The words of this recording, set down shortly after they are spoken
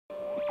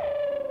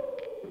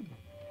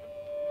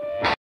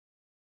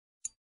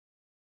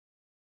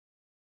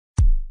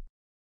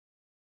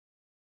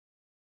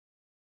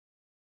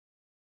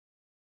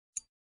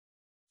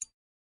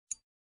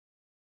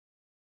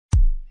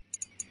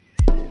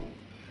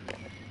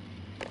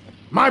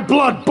My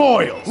blood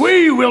boils!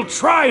 We will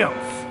triumph!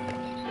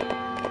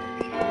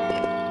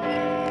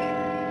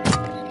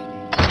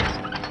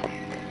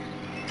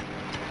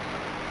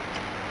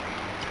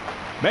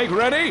 Make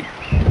ready!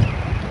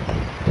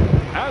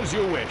 As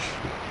you wish.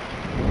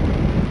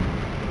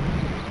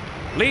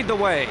 Lead the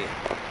way.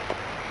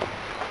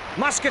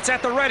 Muskets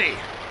at the ready.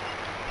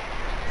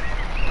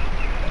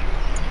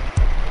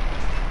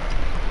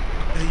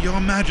 Your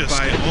Majesty,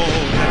 by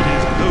all that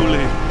is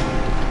holy.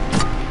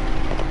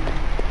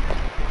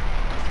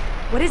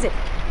 What is it?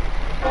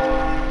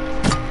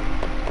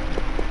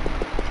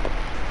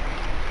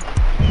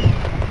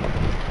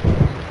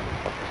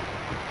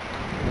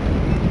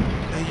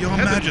 Your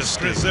Majesty,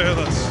 preserve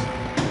us.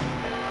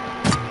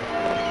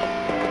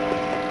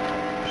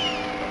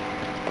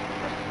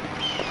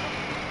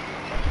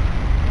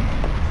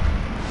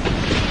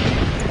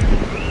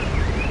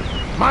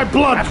 My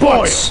blood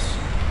boils!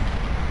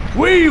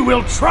 We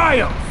will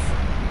triumph!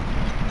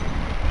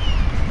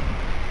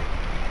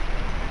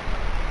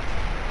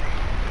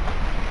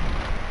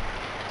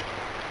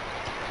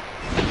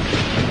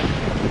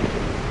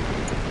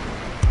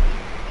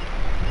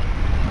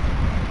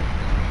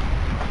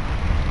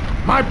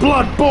 My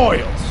blood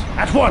boils!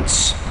 At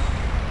once!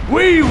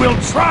 We will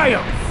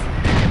triumph!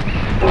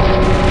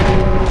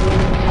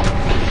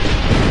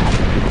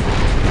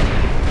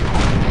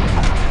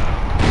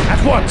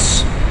 At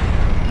once!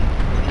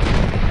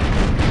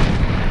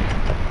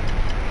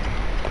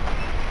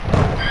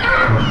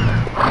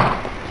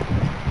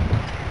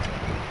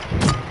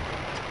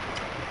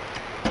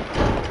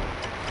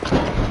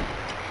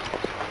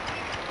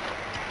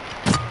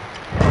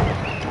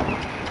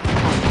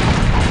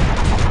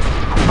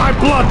 My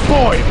blood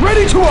boils!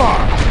 Ready to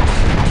arm!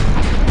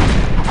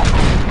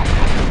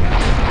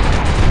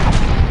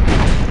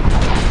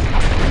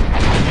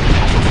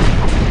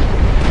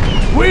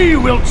 We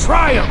will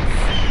triumph!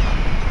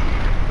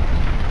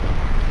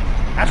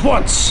 At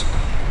once!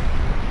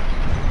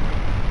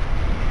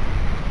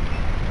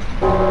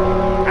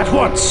 At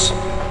once!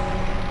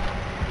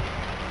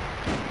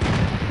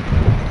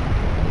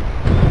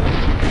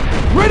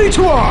 Ready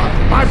to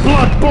arm! My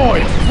blood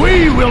boils!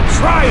 We will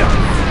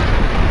triumph!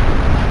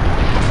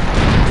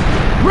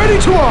 Ready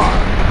to arm!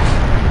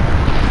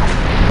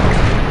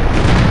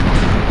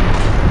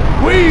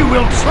 We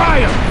will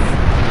triumph!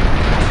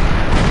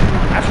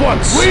 At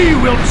once! We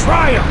will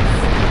triumph!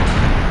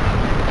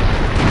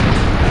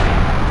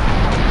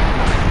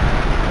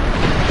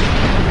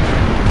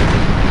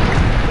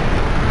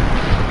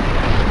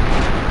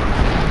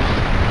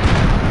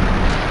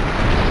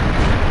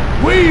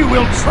 We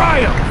will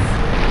triumph!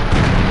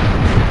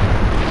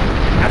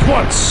 At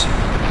once!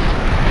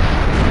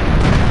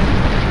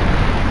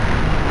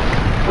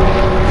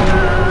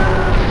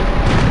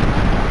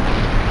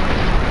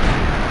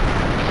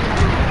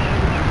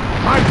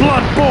 My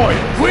blood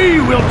boils! We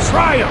will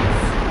triumph!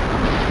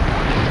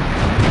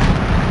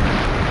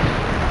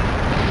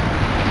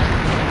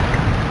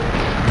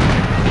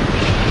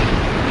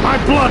 My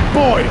blood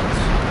boils!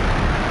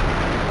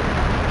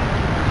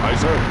 Aye,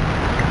 sir.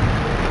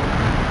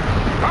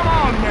 Come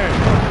on, men!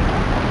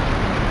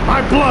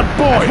 My blood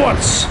boils! At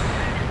once!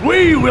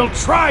 We will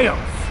triumph!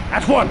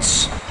 At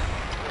once!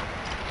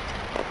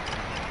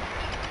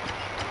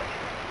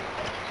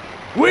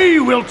 We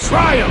will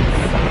triumph!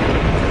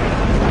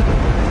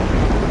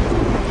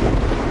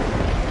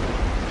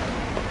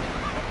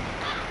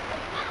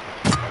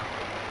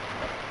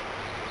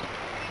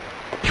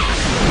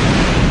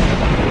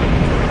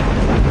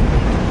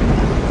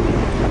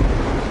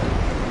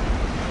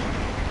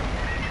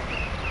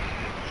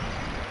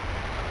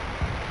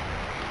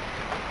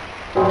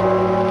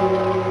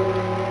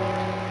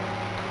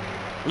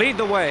 Lead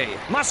the way.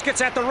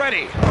 Muskets at the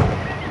ready.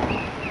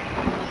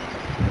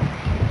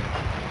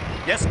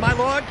 Yes, my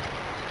lord.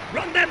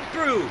 Run them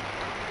through.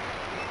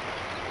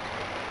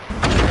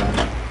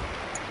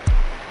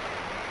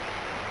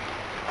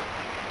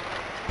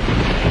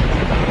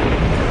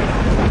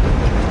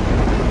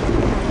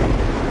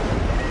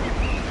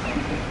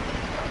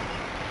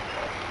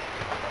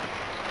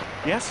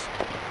 Yes?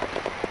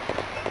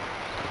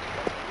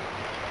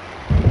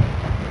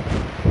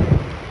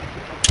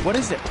 What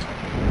is it?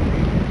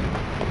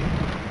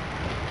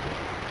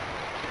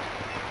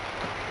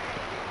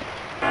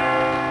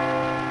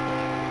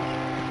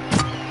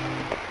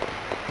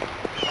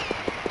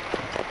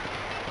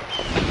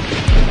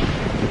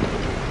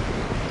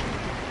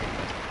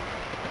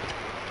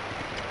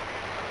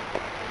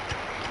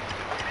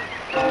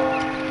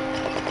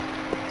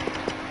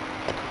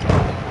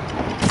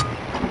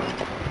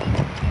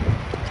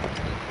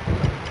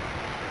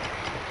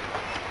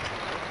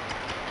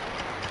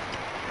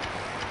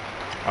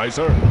 Aye,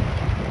 sir.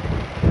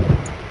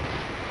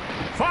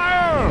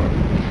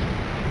 Fire!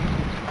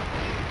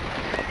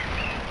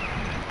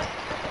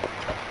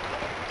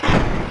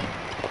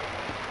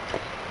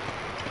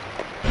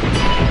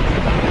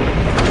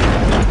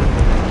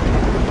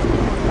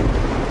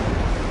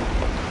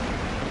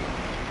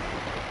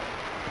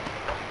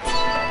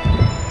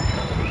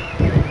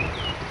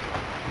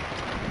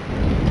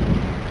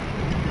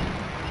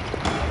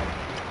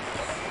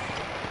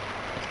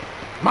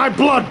 My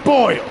blood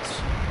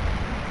boils.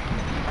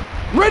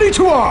 Ready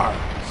to arms.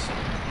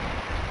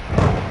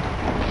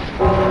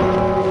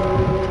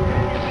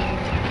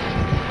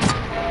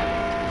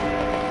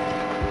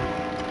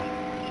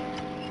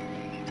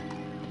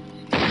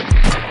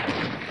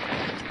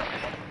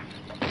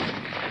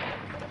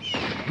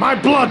 My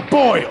blood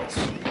boils.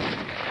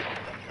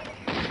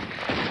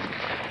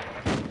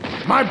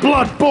 My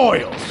blood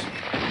boils.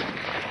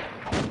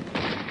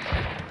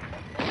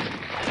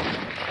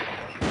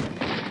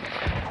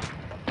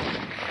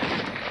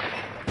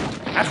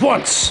 At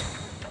once.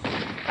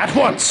 At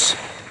once.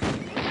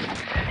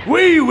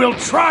 We will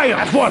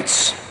triumph at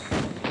once.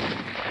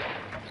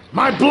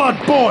 My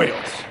blood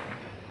boils.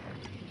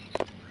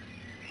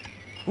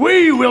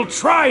 We will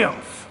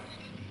triumph.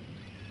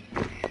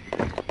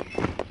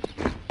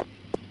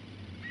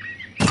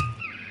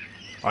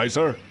 Aye,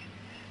 sir.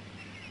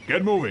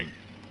 Get moving.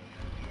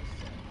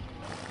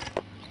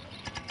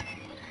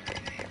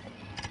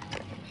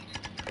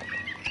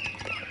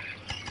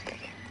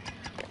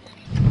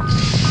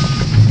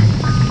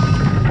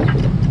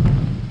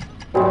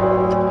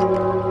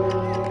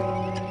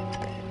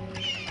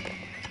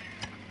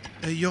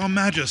 Your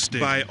Majesty,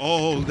 by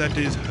all that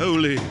is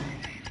holy.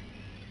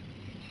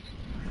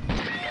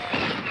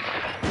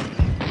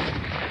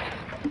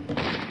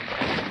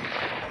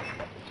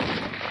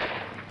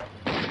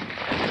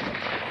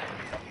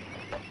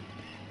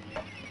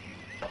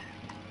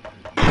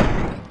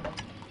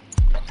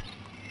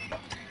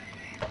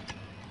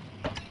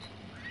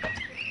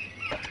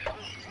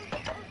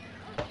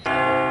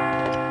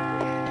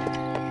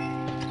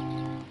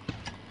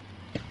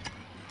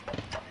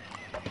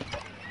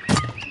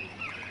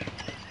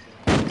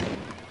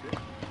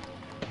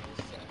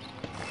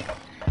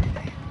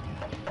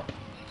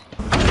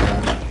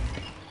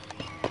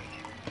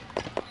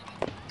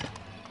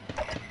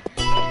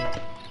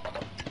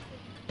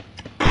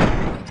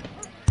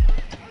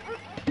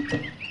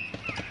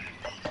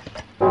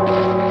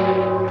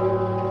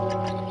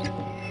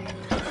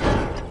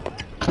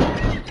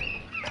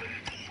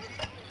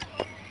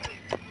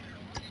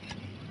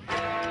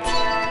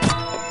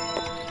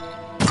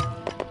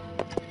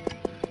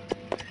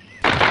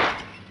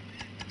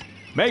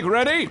 Make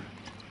ready.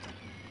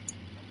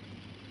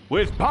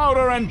 With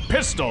powder and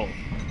pistol.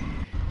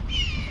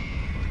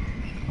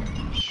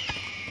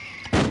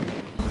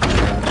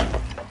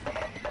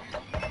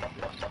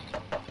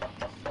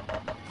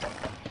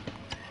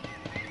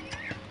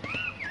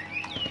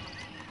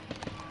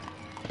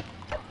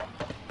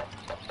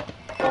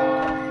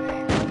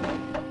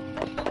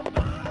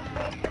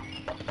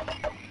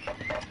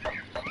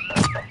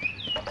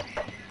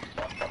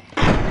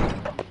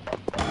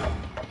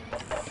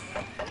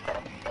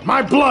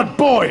 My blood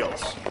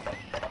boils.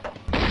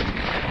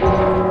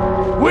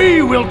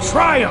 We will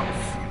triumph.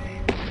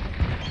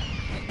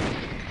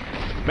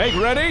 Make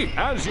ready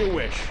as you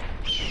wish.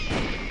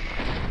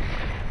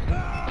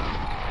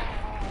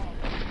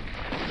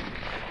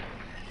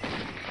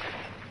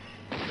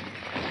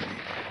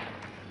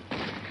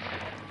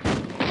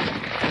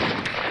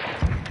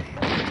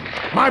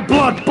 My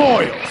blood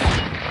boils.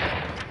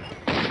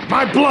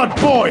 My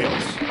blood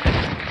boils.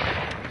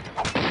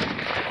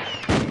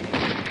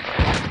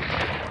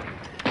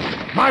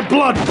 My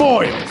blood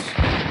boils.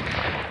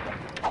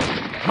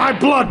 My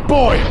blood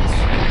boils.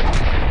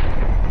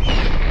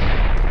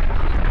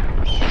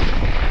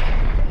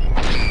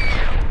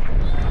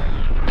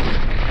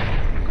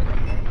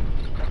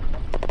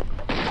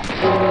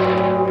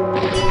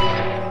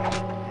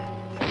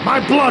 My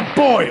blood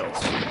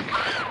boils.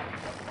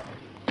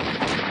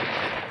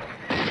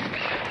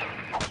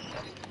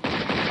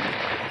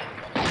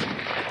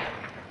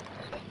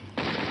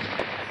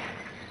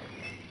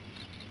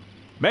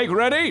 Make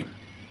ready.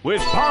 With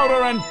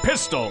powder and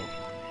pistol.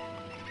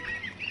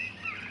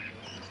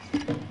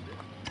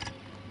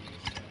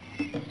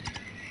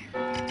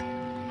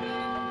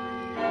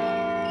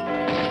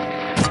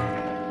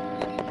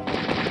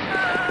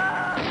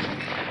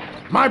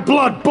 My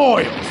blood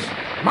boils.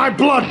 My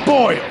blood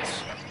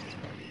boils.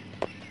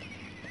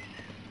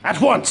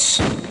 At once.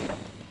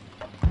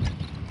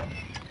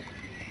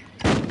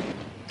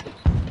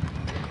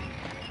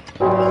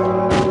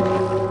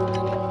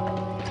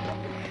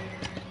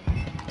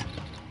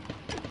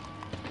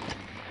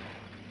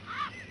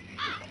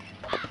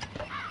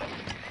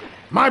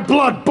 My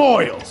blood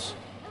boils.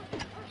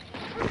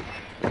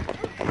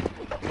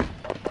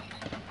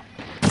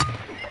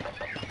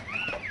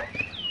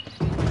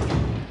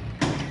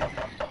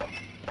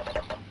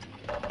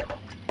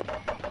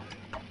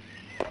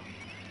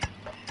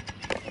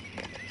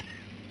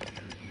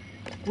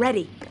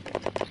 Ready.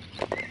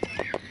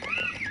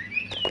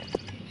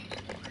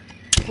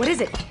 What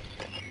is it?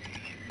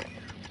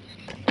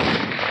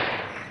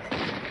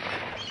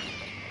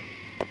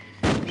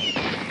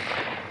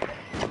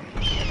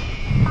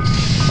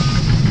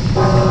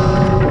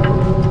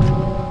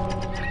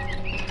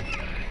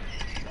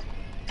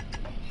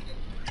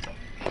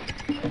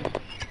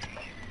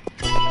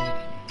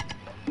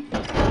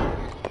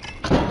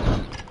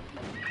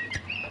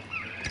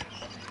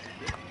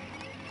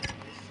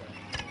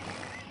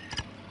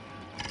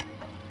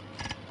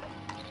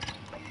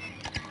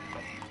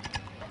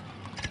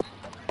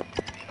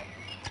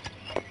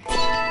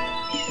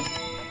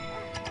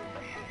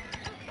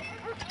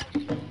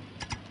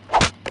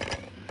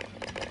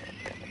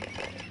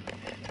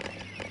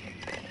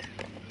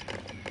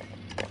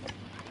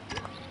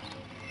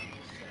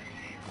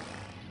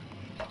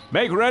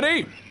 Make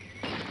ready.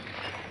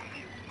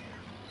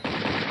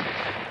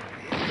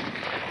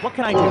 What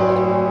can I do?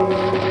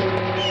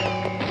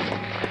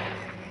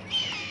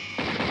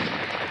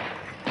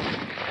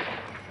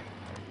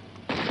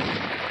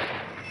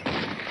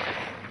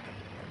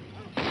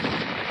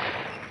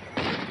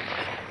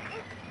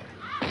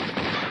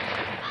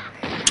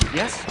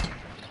 Yes?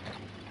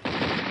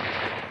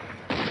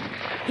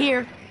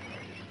 Here.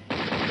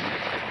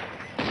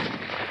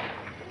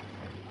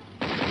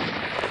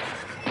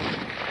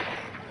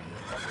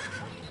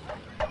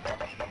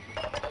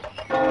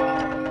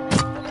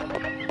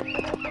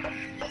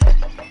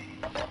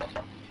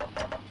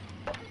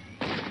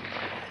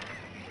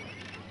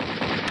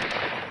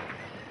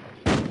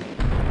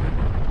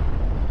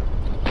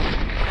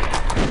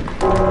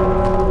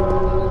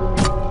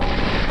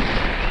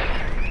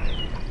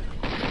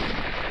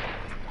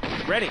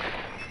 Ready.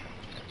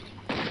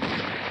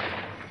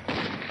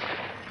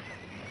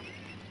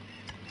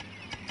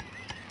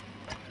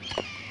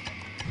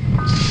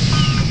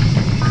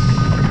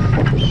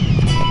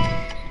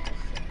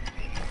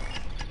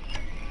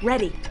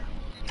 Ready.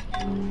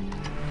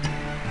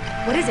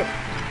 What is it?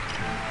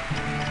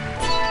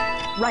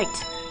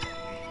 Right.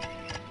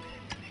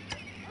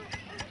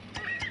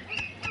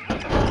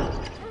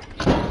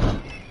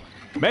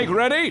 Make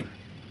ready.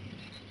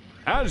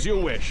 As you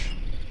wish.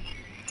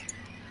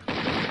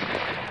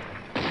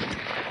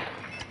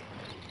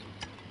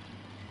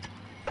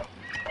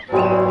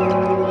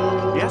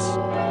 Yes?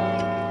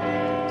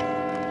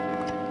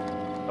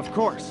 Of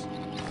course.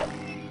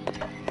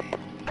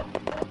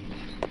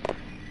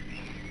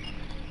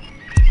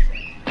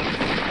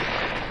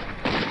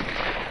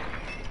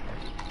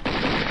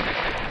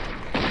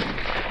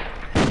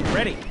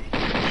 Ready.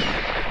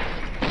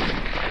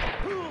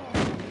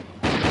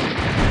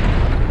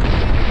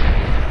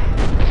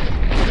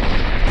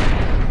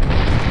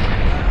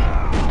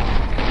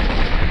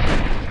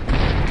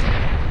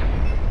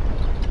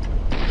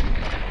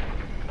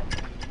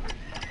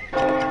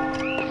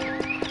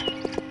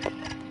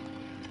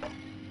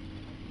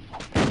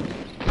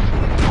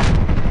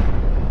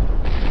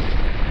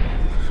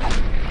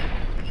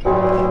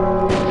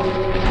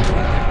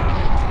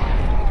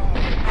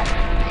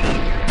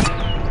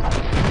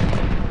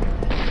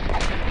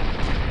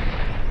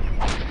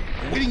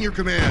 Awaiting your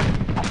command.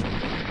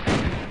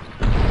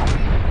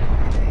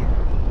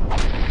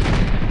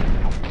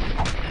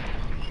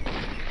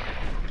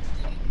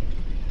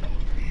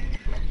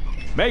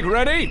 Make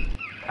ready.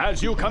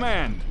 As you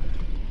command.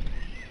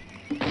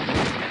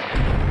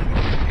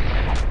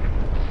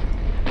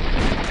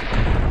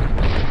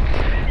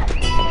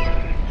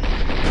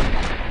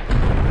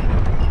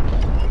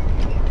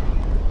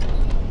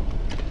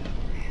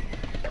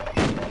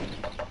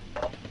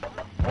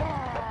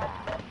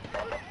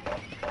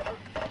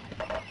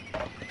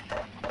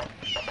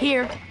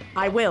 Here.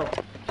 I will.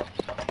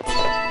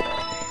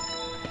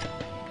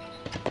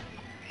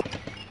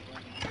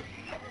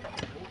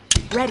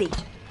 Ready.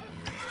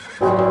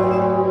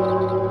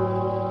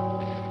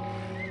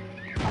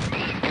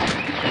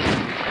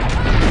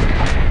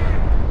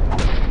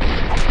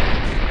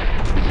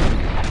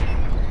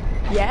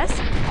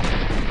 Yes?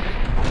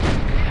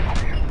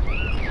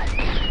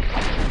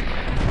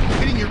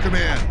 Awaiting your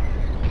command.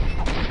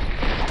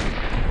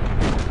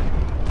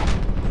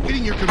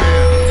 Awaiting your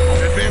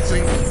command.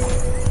 Advancing.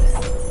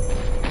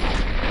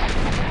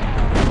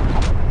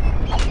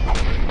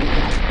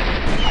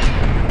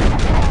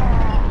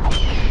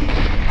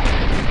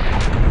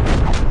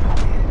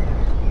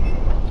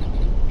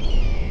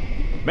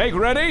 Make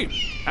ready.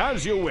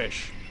 As you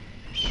wish.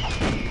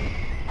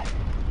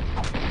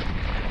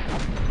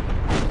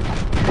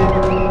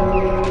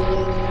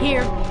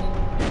 Here.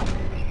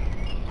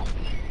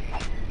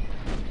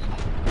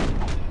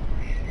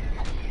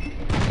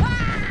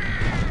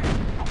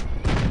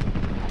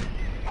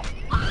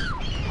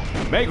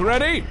 Make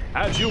ready.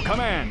 As you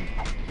command.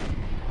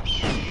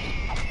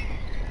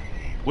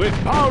 With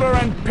powder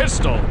and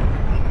pistol.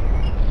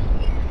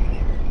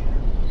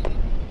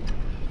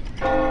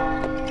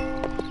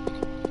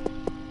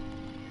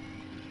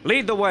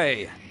 Lead the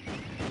way.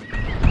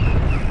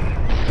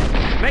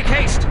 Make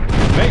haste.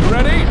 Make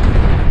ready.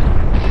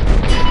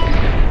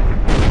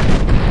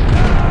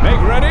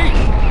 Make ready.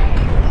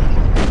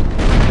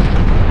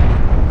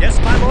 Yes,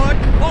 my lord.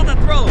 Hold the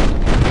throne.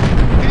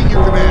 Awaiting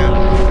your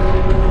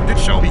command. It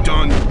shall be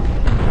done.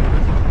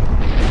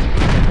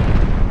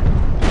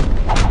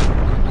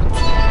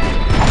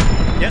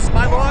 Yes,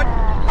 my lord.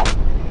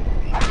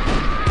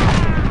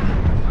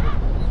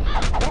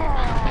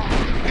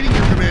 Awaiting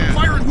your command.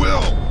 Fire at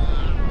will.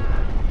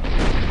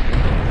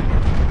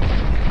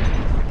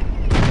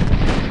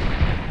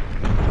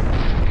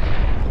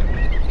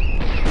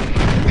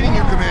 Awaiting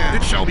your command.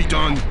 It shall be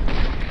done.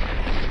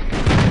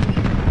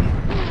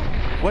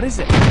 What is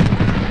it?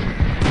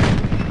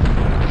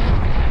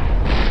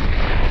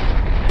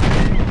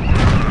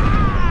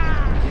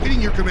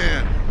 Awaiting your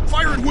command.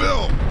 Fire at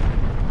will.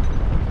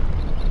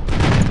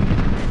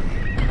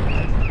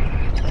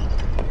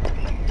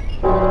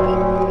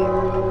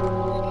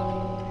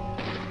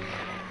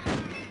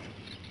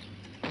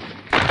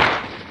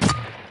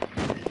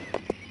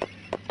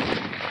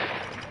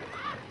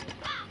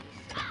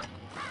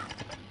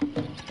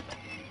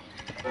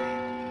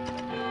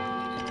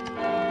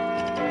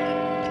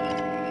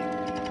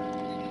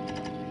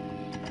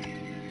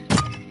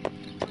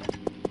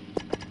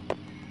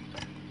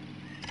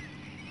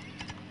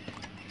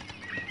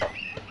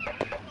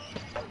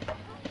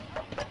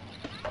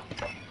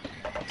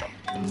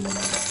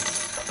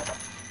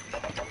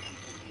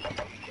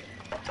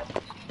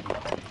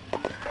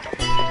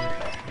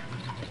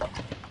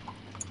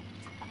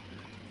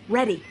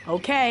 Ready.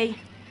 Okay.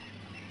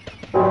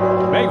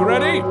 Make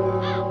ready.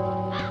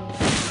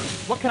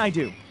 What can I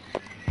do?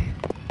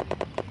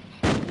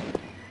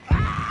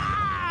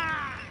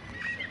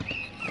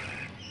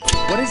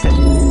 What is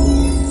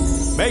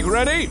it? Make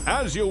ready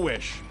as you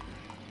wish.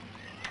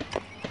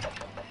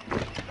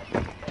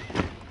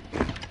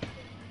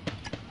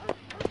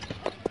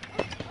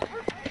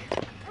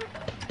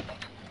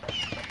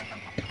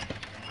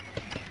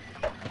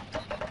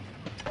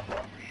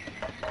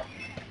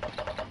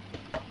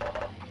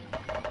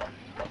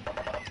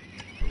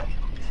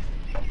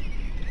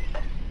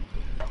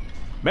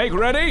 Make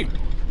ready.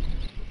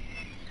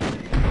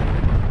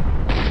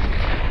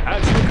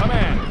 As you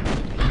command.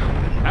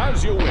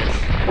 As you wish.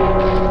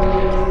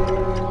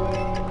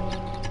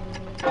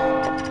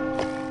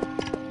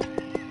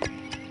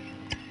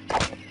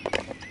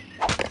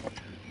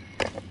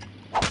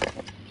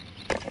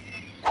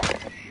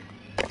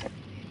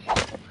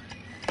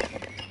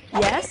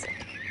 Yes?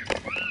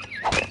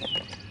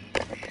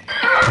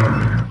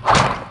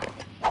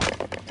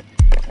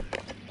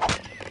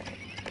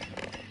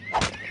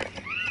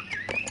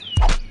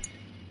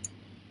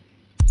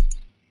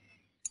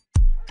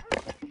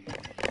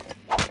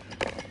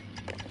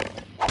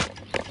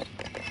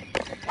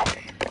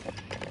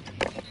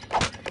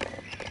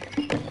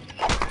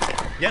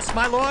 Yes,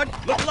 my lord.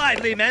 Look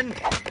lively, men.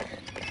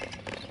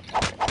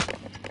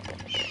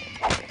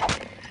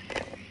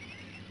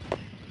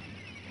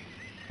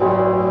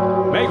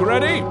 Make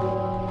ready.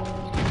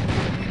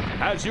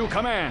 As you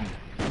command.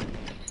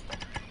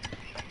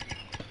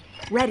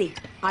 Ready.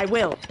 I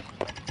will.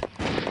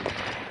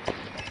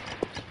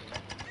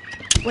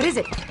 What is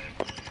it?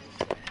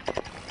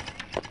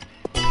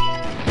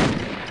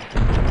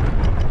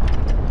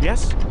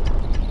 Yes?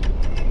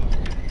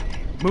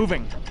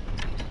 Moving.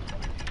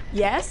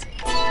 Yes?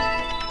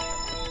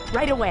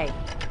 Right away.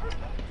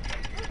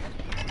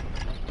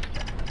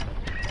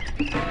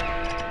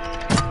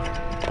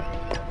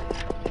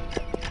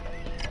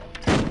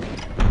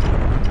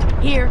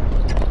 Here.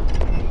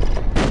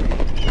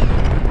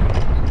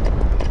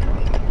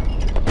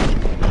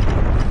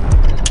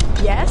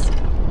 Yes?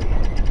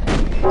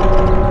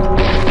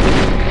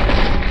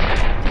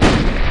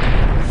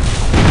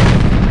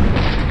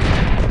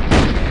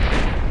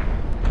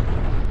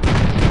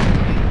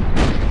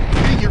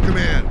 Waiting your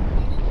command.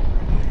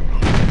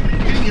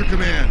 Waiting your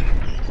command.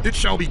 It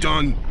shall be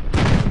done.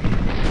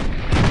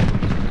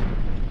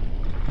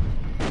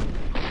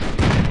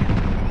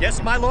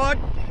 Yes, my lord.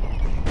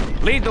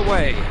 Lead the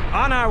way.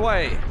 On our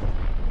way.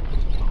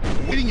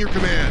 Waiting your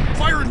command.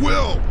 Fire at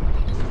will.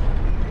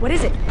 What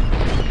is it?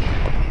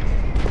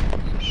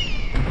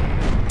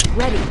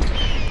 Ready.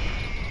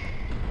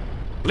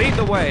 Lead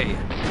the way.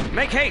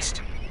 Make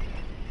haste.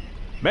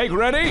 Make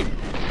ready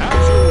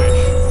as you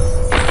wish.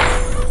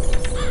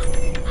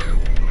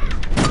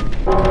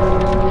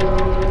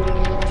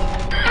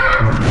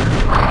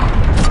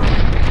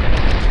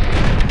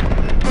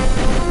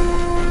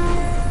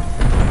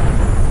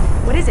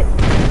 What is it?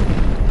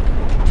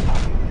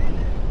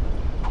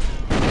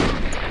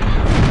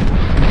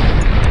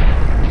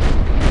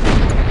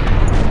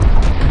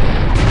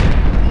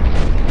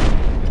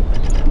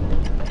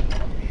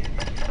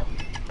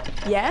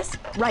 Yes?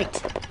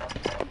 Right.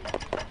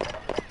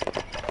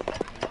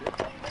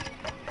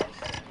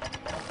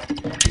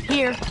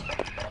 Here.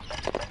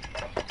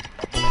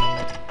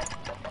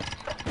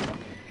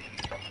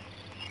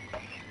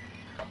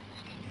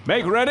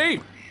 Make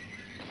ready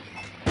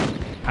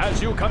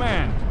as you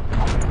command.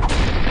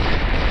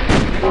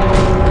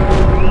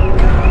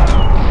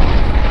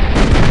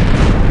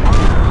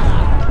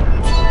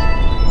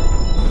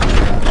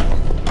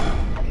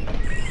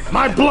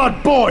 My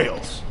blood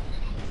boils.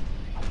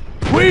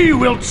 We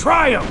will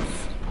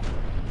triumph.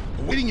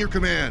 Awaiting your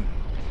command.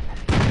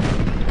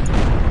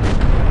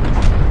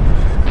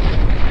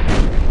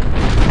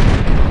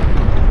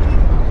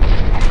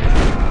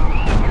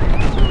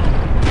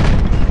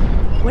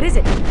 What is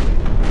it?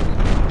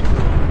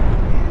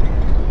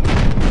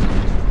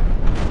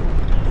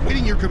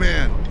 Awaiting your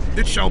command.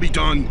 It shall be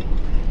done.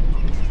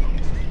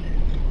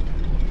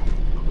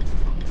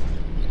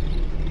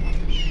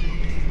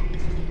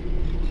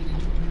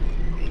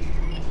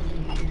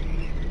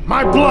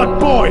 My blood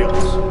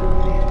boils.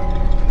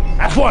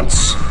 At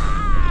once.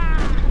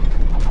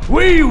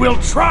 We will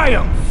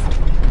triumph.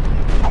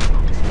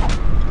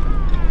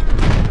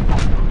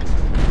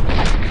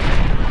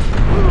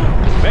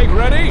 Make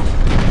ready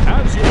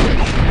as you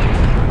wish.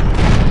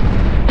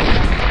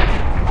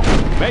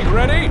 Make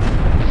ready.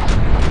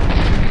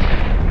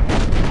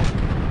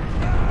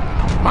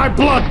 My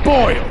blood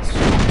boils.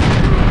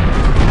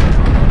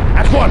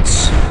 At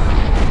once.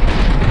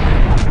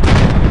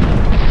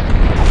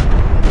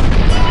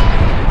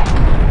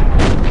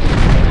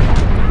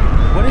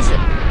 What is it?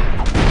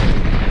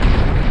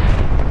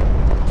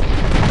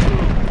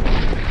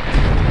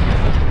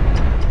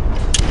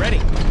 Ready.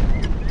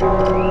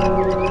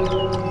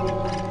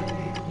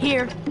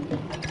 Here.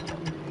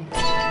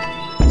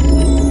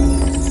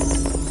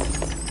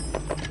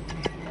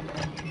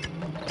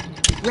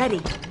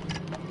 Ready.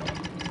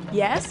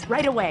 Yes,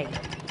 right away.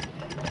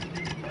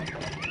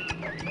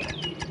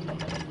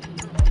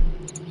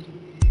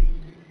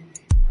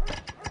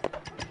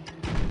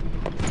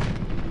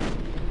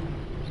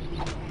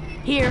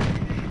 Here.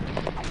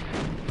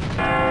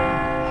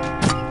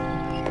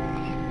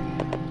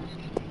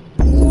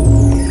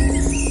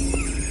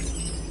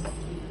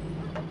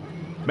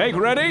 Make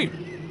ready.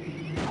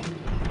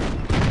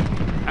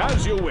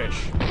 As you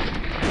wish.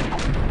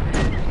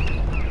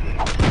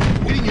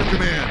 Waiting your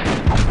command.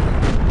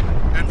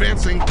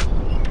 Advancing.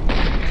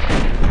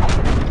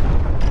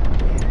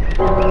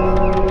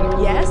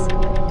 Yes.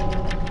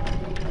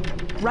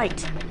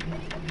 Right.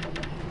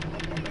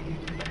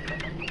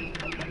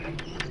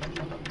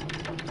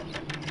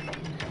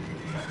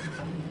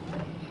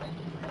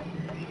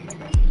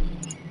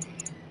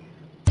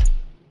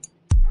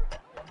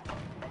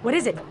 What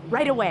is it?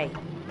 Right away.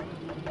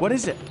 What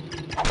is it?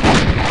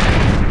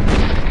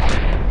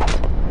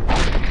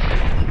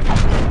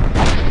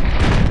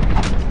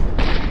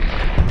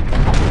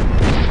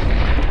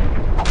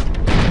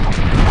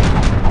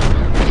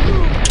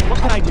 What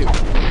can I do?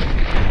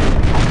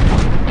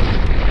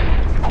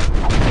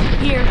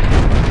 Here.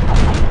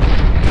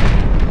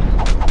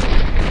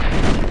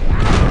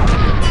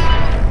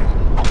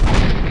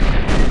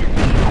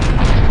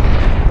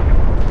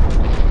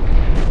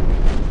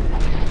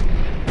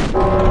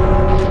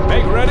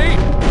 Make ready.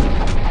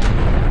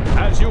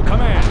 As you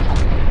command.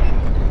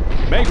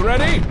 Make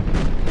ready.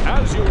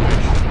 As you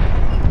wish.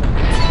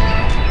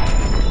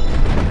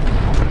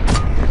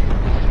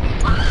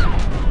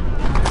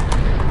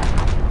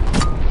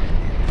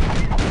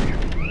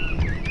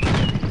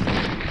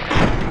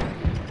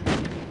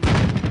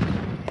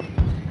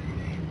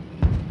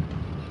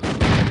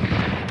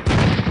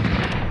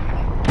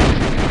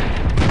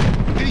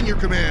 Waiting your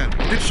command.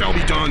 It shall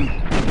be done.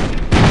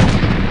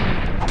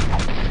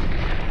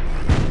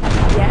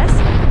 Yes.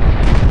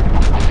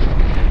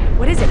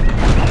 What is it?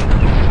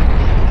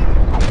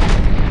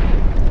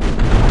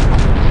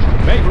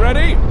 Make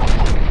ready.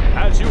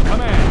 As you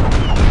command.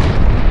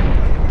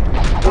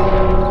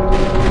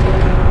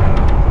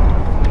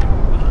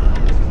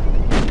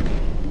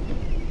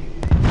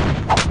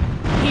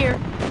 Here.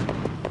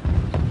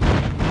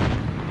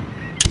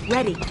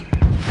 Ready.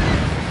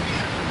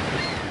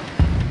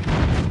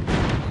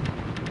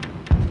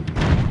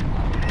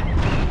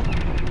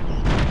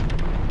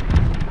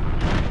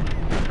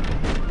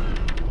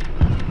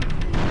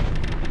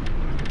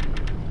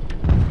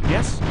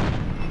 Yes?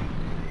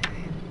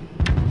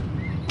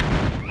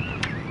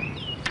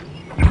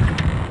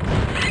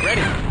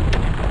 Ready.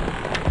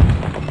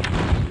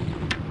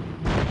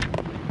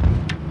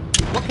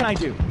 What can I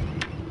do?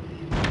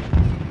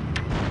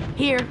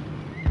 Here.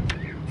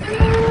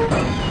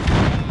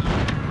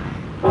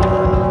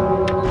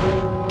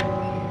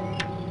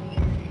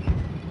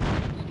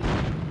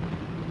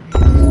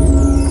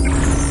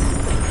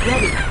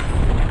 Ready.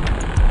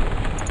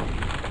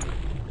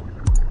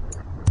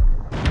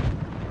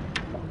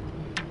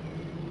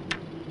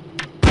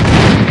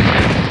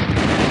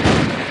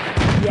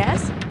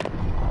 Yes.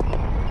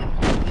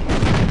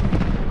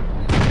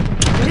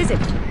 What is it?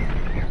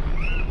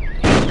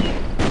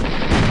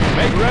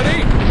 Make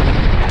ready.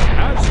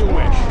 As you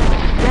wish.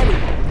 Ready.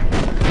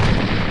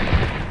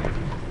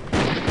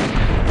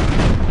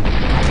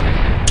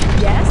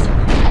 Yes.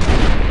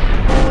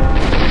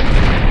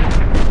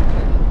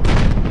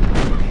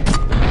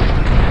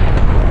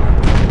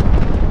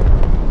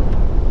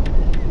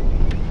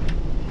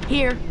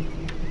 Here.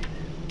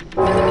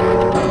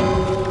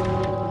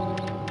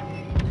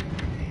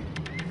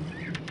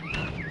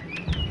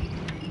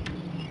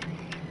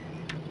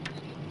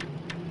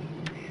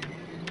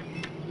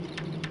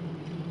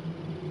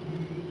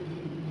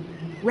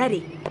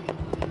 Ready.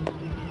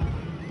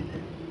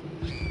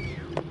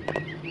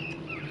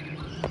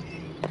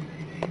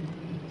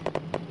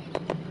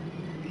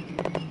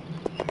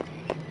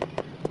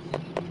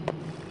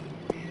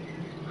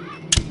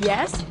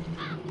 Yes.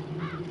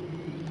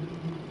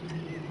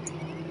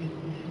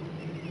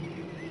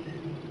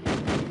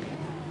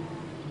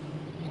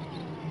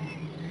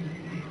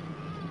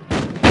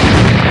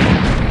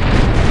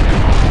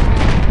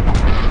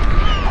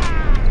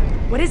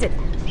 What is it?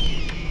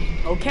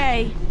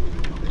 Okay.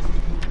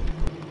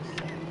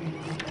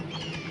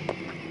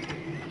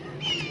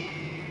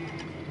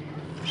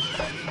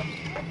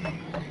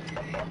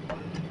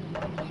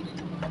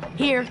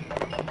 Here.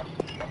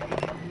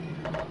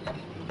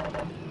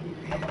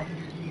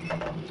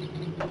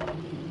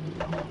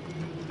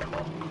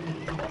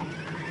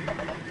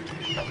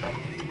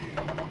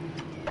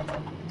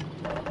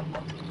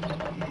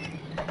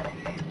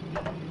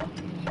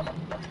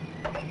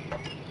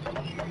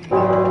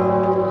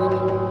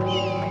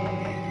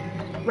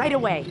 Right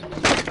away.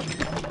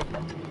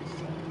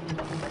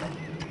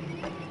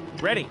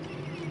 Ready.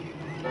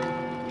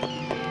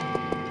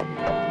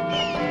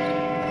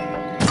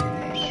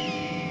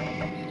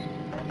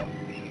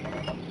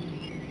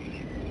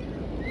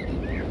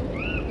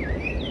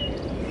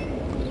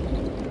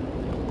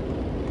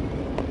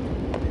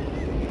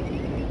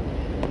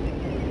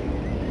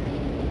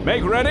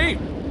 Make ready,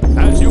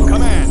 as you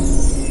command.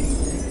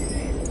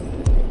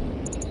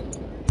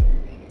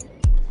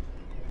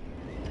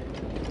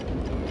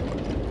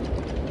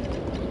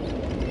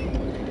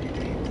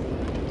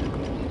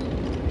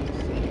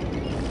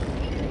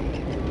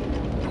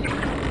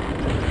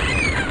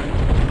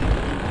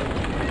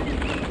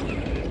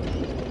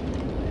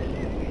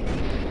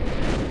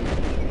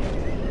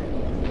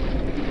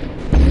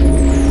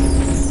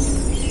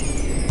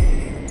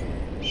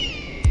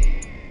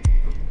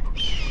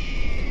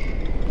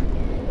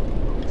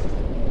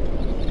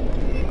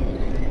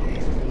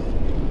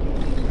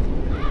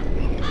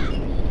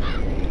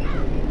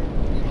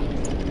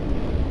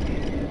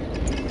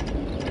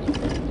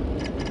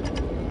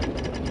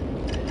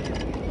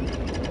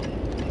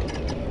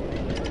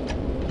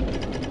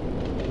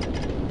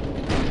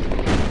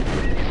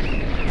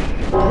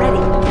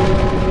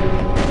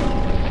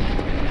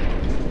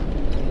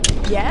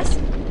 Yes?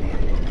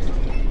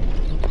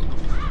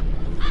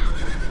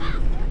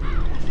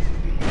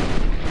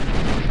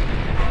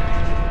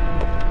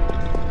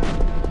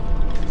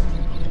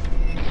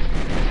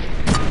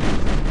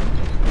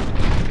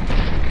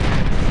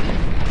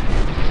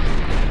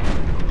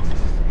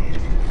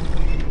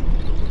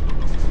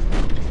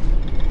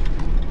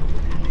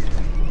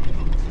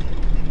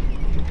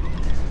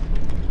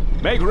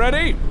 Make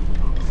ready.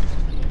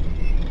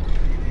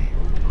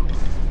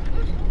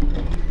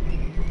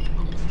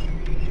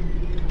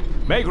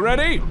 Make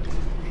ready.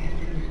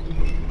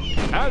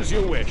 As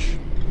you wish.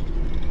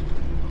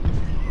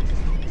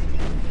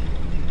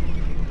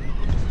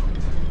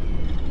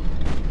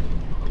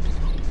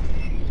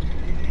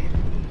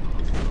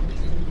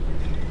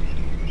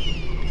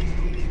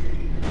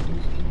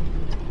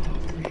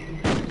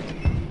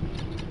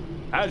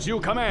 As you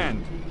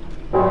command.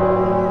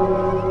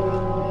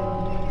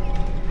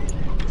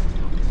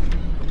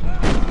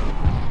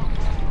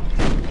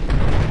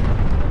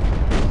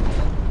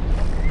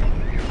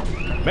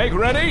 Make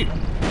ready,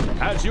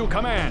 as you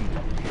command.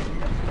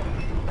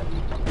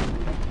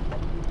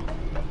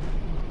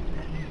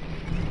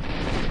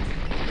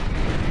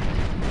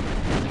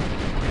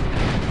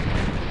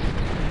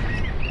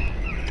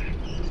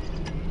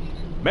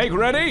 Make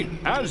ready,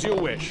 as you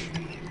wish.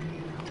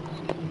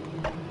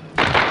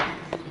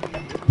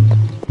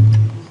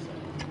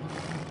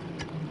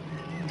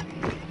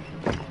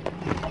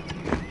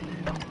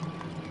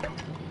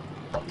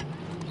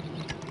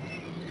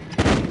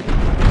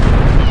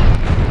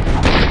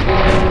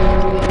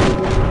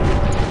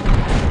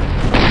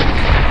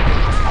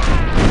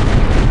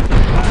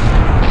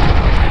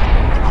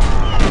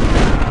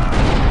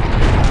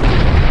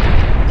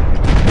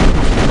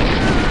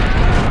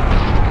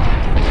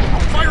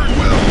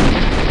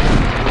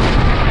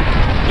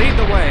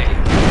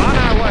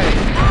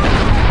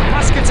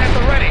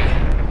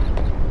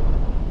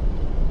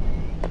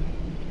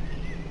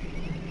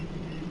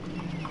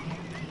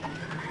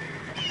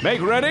 Make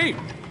ready,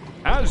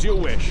 as you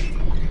wish.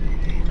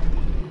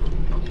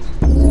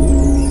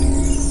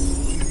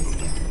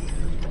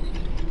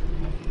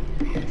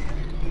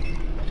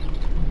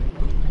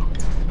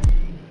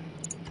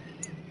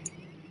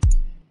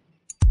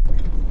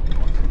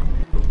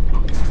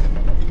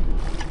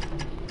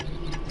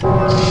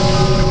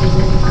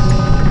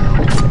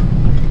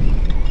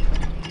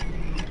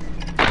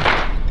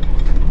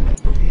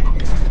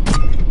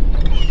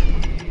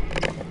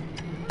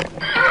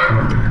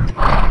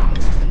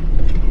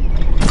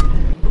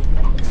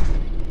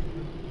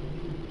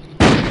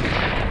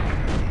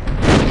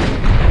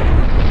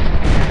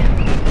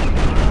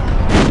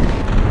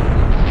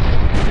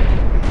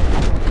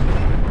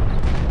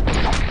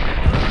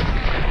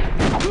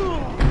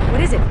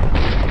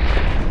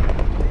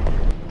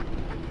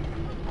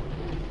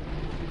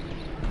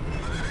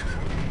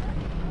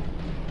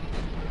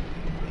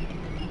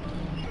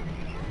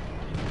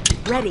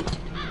 Ready.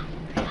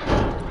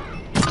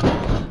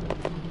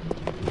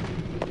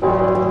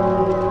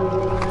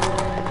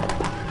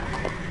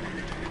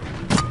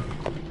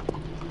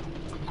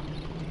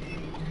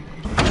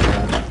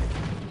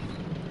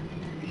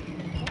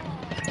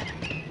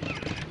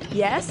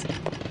 Yes?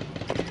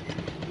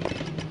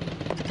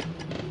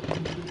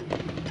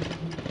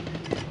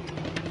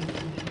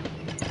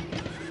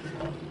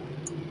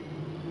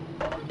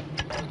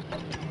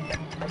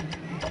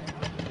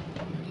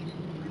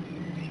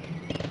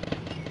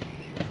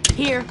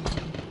 Here.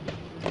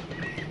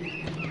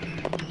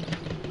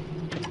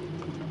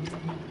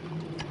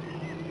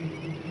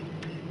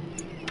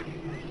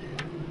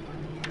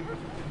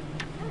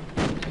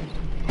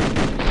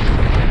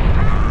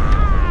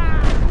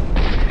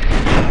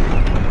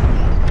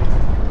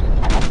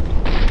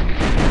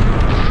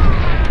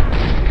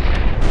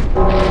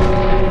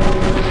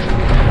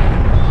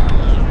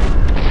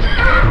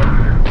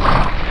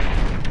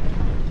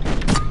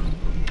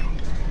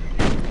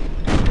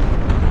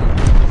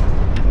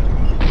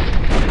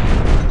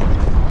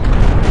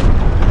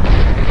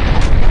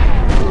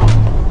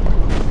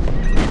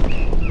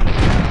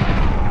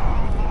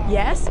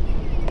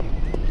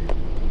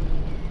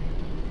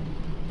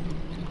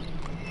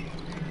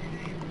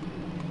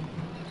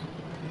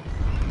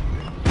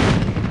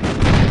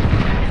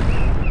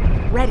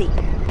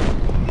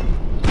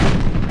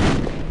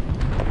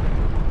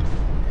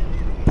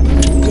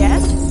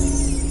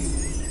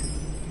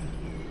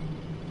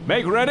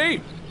 Make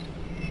ready.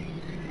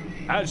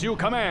 As you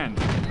command.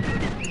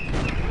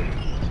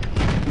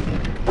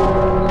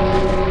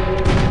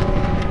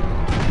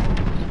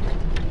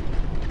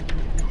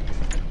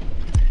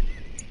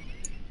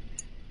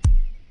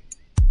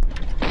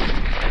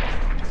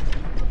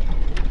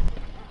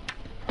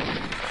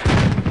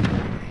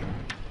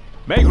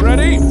 Make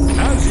ready,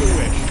 as you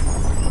wish.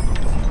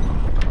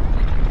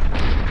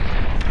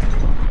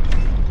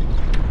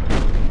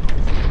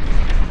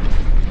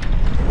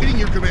 Waiting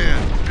your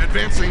command.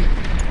 Advancing.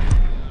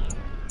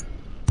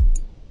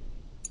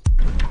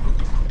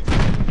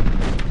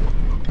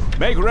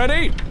 Make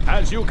ready,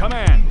 as you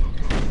command.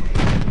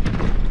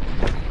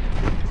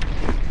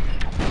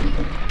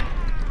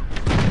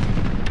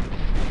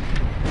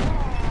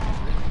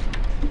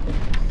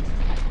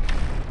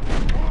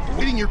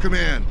 Waiting your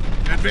command.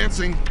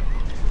 Advancing.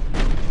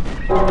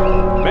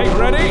 Make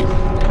ready,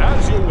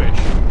 as you wish.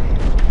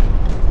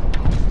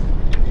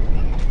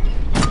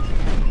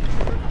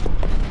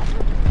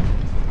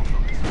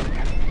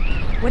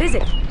 What is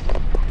it?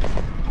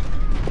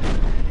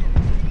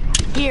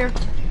 Here.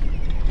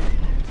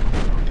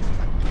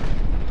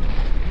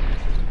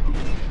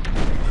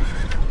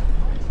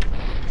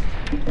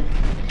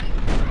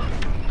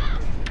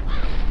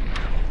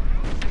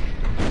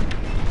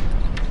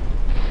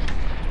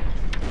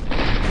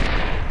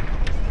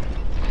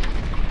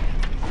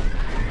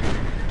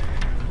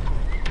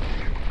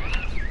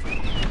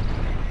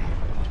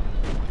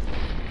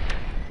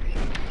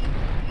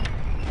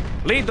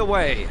 Lead the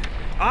way.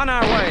 On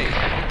our way.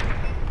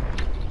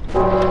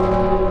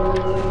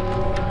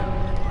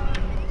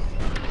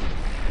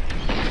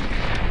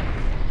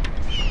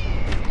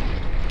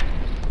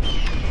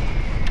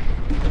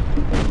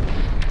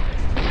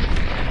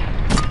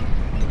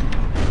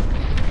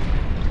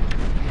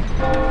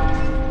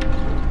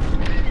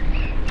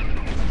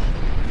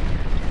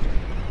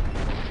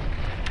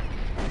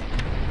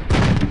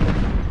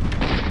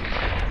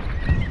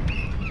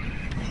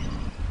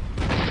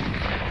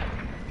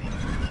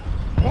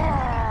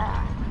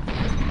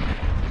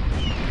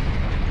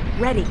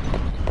 Ready.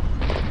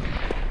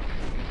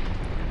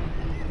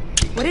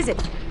 What is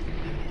it?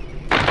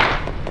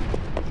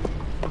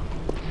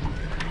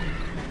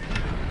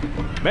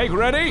 Make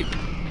ready,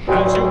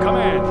 as you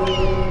command.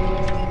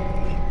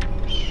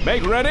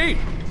 Make ready,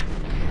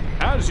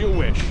 as you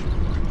wish.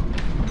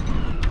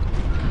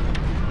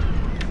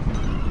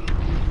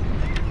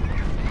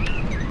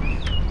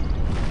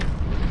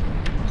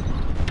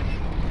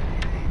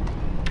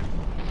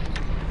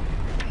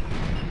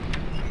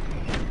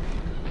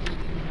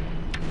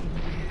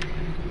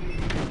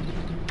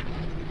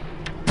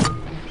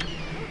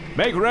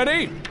 Make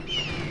ready,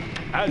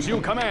 as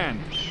you command.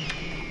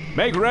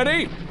 Make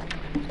ready.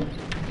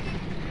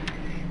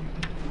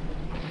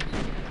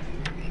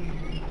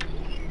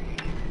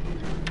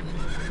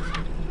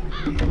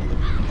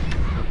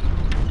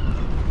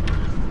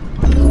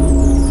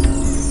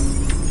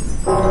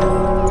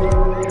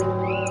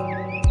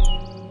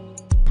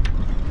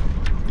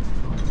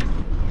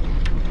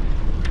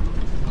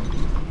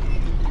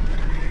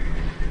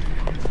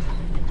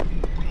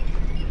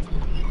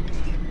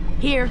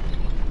 Here.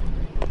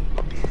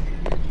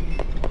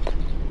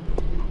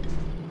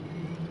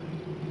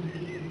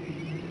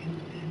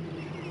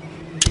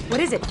 What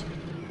is it?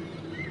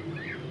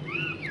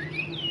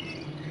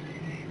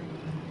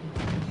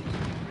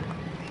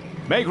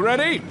 Make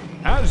ready,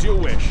 as you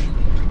wish.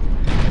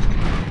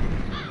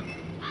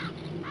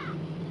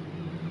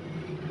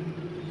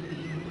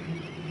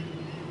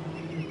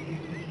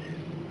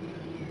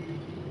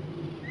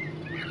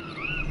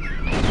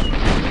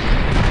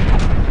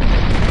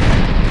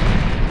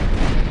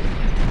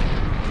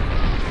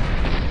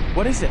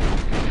 What is it?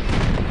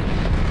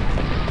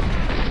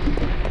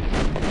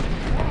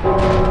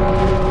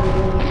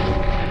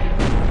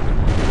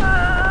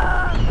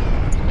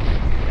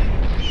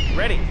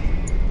 Ready.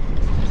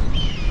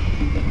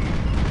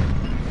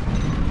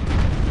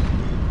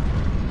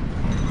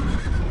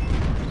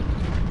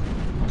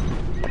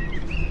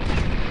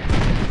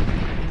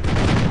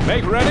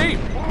 Make ready.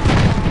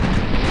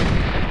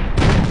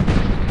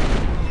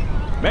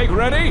 Make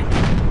ready,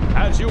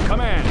 as you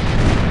command.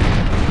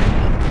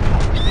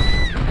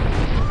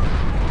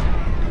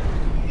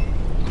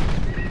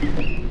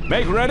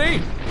 Make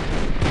ready,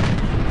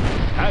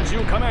 as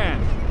you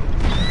command.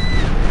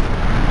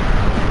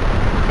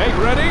 Make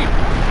ready,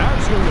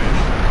 as you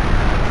wish.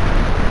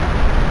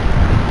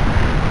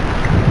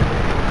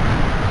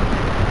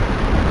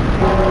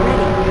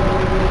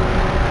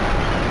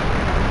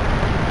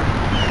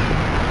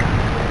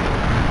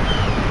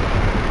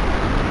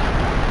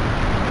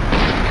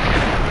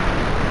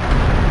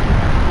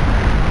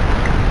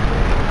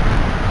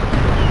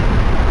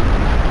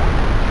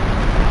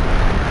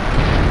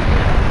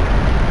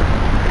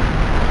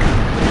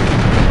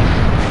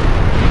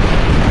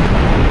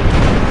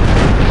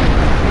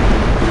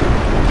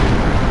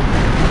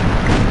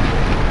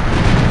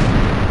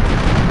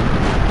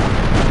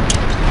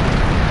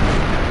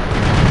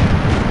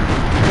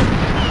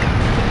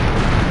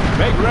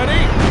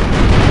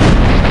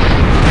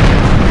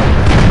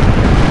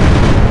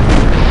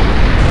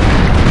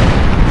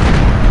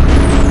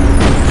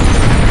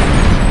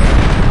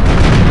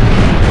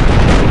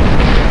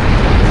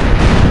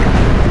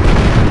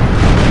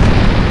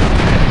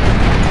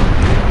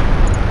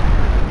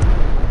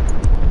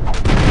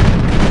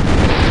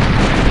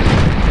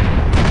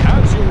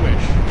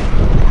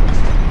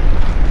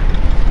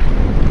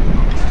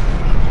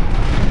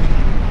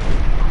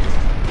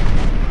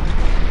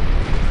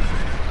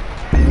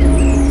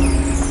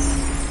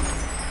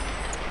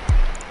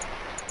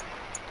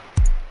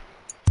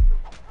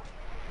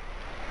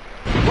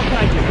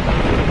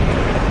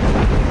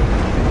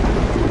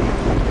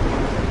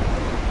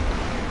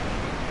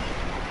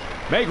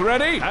 Make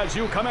ready as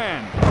you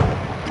command.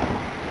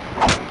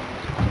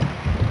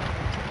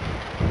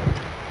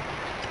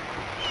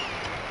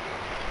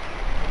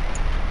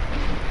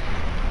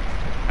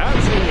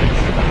 As you wish.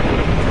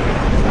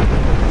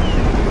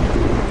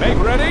 Make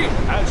ready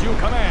as you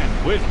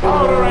command with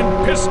powder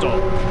and pistol.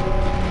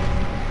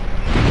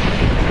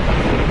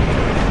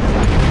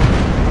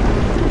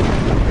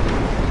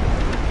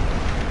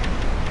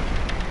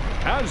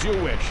 As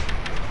you wish.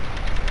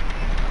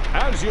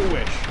 As you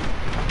wish.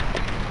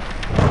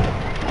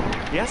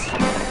 Yes?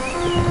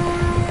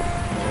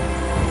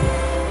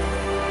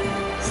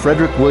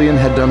 Frederick William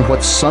had done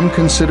what some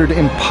considered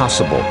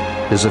impossible.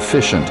 His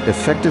efficient,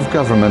 effective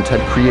government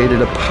had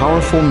created a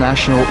powerful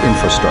national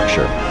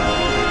infrastructure.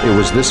 It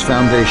was this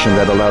foundation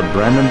that allowed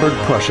Brandenburg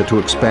Prussia to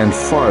expand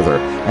farther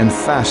and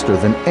faster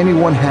than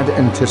anyone had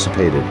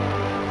anticipated.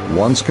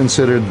 Once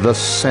considered the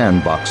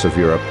sandbox of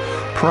Europe,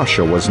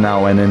 Prussia was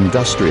now an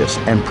industrious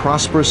and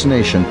prosperous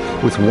nation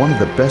with one of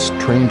the best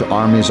trained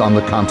armies on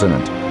the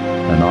continent.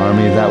 An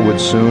army that would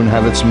soon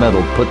have its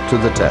mettle put to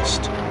the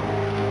test.